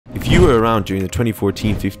If you were around during the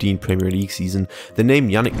 2014-15 Premier League season, the name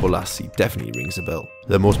Yannick Bolasie definitely rings a bell.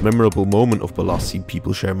 The most memorable moment of Bolasie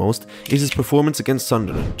people share most is his performance against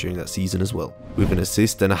Sunderland during that season as well. With an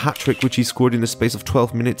assist and a hat-trick which he scored in the space of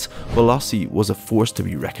 12 minutes, Bolasie was a force to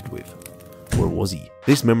be reckoned with. Or was he?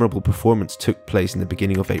 This memorable performance took place in the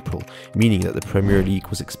beginning of April, meaning that the Premier League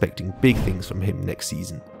was expecting big things from him next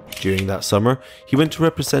season. During that summer, he went to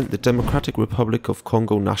represent the Democratic Republic of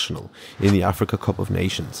Congo National in the Africa Cup of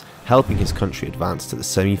Nations, helping his country advance to the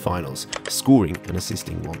semi-finals, scoring and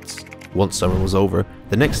assisting once. Once summer was over,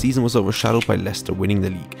 the next season was overshadowed by Leicester winning the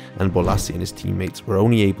league, and Bolasie and his teammates were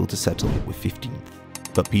only able to settle with 15th.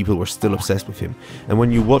 But people were still obsessed with him, and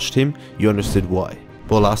when you watched him, you understood why.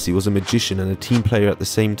 Bolasie was a magician and a team player at the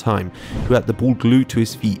same time, who had the ball glued to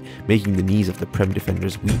his feet, making the knees of the Prem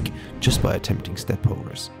defenders weak just by attempting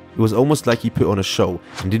step-overs. It was almost like he put on a show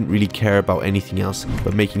and didn't really care about anything else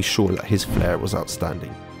but making sure that his flair was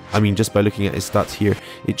outstanding. I mean, just by looking at his stats here,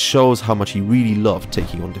 it shows how much he really loved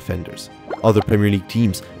taking on defenders. Other Premier League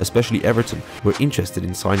teams, especially Everton, were interested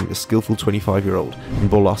in signing the skillful 25-year-old, and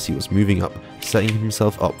Bolasie was moving up, setting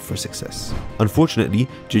himself up for success. Unfortunately,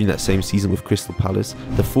 during that same season with Crystal Palace,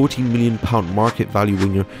 the £14 million market value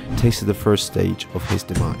winger tasted the first stage of his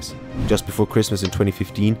demise. Just before Christmas in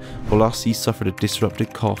 2015, Bolasie suffered a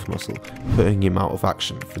disrupted calf muscle, putting him out of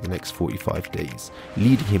action for the next 45 days,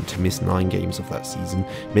 leading him to miss 9 games of that season,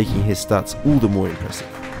 making his stats all the more impressive.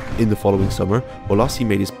 In the following summer, Bolasie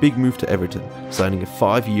made his big move to Everton, signing a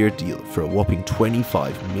 5-year deal for a whopping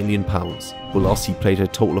 £25 million. Bolasie played a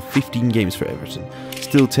total of 15 games for Everton,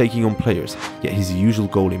 still taking on players, yet his usual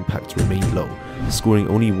goal impact remained low, scoring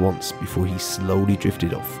only once before he slowly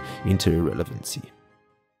drifted off into irrelevancy.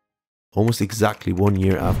 Almost exactly 1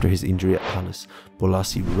 year after his injury at Palace,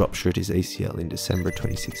 Bolasie ruptured his ACL in December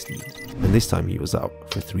 2016, and this time he was out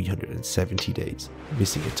for 370 days,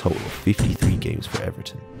 missing a total of 53 games for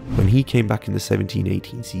Everton. When he came back in the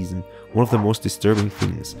 17-18 season, one of the most disturbing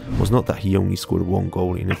things was not that he only scored 1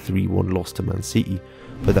 goal in a 3-1 loss to Man City,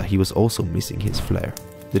 but that he was also missing his flair.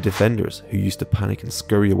 The defenders, who used to panic and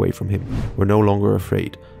scurry away from him, were no longer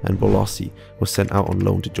afraid, and Bolasie was sent out on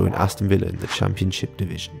loan to join Aston Villa in the Championship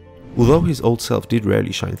division. Although his old self did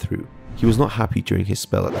rarely shine through, he was not happy during his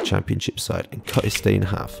spell at the Championship side and cut his stay in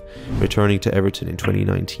half, returning to Everton in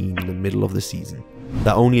 2019 in the middle of the season.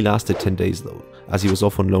 That only lasted 10 days though, as he was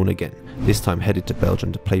off on loan again, this time headed to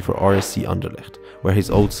Belgium to play for RSC Anderlecht, where his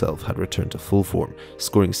old self had returned to full form,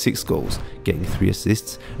 scoring 6 goals, getting 3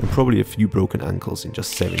 assists and probably a few broken ankles in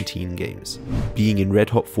just 17 games. Being in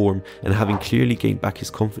red-hot form and having clearly gained back his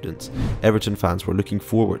confidence, Everton fans were looking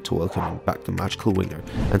forward to welcoming back the magical winger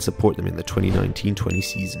and support them in the 2019-20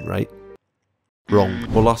 season, right? Wrong.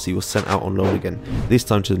 Bolasie was sent out on loan again, this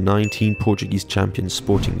time to the 19 Portuguese champions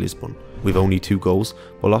Sporting Lisbon. With only 2 goals,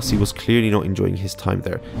 Bolasie was clearly not enjoying his time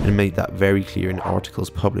there and made that very clear in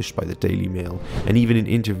articles published by the Daily Mail and even in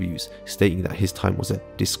interviews, stating that his time was a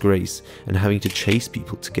disgrace and having to chase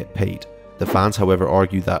people to get paid. The fans however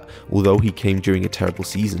argued that although he came during a terrible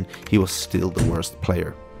season, he was still the worst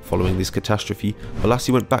player. Following this catastrophe, Bolasie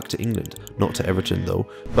went back to England, not to Everton though,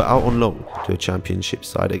 but out on loan to a Championship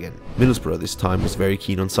side again. Middlesbrough this time was very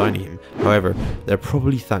keen on signing him, however, they're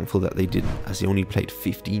probably thankful that they didn't, as he only played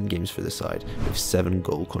 15 games for the side with 7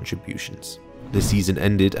 goal contributions. The season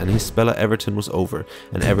ended and his spell at Everton was over,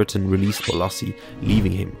 and Everton released Bolasie,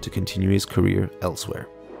 leaving him to continue his career elsewhere.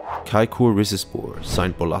 Kayseri Rizespor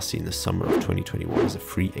signed Bolasie in the summer of 2021 as a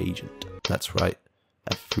free agent. That's right,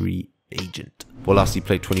 a free agent. Bolasie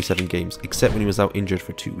played 27 games, except when he was out injured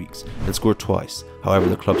for 2 weeks, and scored twice. However,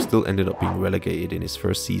 the club still ended up being relegated in his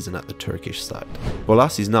first season at the Turkish side.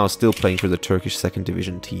 Bolasie is now still playing for the Turkish Second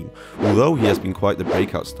Division team, although he has been quite the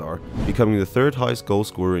breakout star, becoming the 3rd highest goal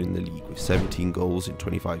scorer in the league with 17 goals in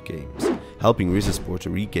 25 games, helping Rizespor to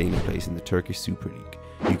regain a place in the Turkish Super League.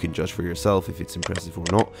 You can judge for yourself if it's impressive or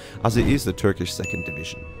not, as it is the Turkish Second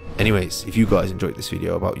Division. Anyways, if you guys enjoyed this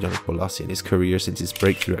video about Yannick Bolasie and his career since his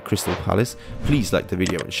breakthrough at Crystal Palace, please like the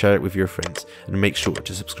video and share it with your friends, and make sure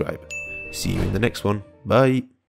to subscribe. See you in the next one. Bye!